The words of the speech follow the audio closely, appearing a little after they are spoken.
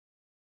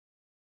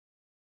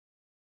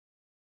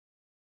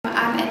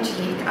I'm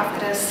Angelique.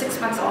 I've got a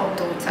 6-month-old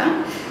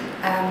daughter.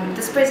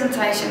 This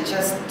presentation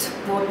just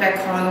brought back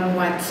home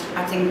what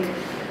I think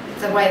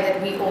the way that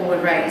we all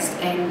were raised,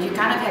 and you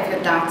kind of have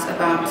your doubts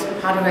about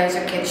how to raise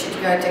your kids. Should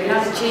you go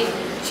technology?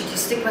 Should you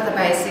stick with the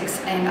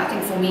basics? And I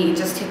think for me it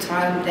just hit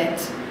home that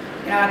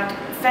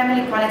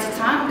family quality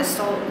time is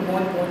still more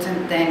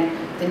important than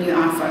the new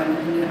iPhone,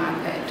 the new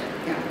iPad.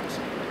 Yeah.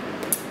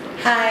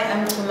 Hi,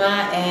 I'm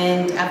Kuma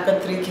and I've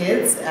got 3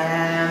 kids.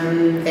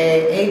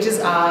 Their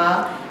ages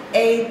are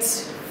 8,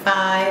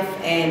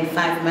 5 and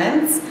 5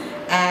 months.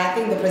 I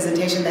think the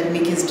presentation that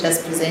Nikki's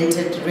just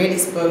presented really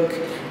spoke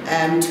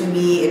to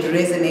me. It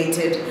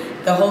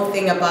resonated. The whole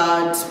thing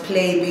about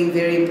play being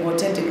very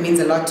important, it means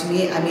a lot to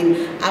me. I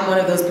mean, I'm one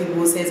of those people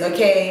who says,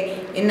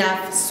 okay,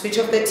 enough, switch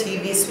off the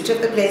TV, switch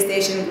off the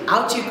PlayStation,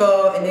 out you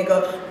go, and they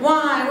go,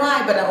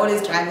 why? But I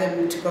always drive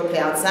them to go play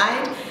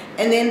outside.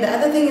 And then the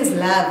other thing is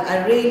love.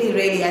 I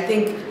really, I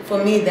think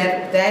for me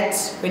that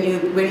when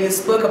you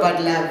spoke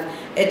about love,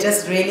 it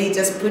just really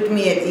just put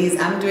me at ease.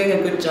 I'm doing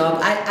a good job.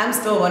 I'm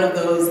still one of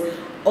those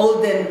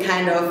olden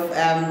kind of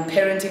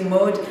parenting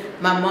mode.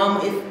 My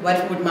mom,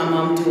 what would my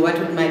mom do? What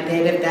would my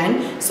dad have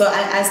done? So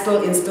I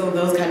still instill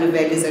those kind of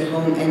values at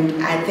home.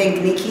 And I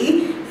think,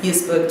 Nikki, you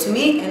spoke to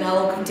me, and I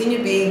will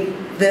continue being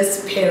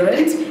this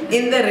parent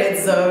in the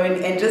red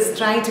zone and just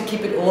trying to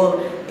keep it all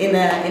in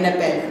a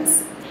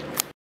balance.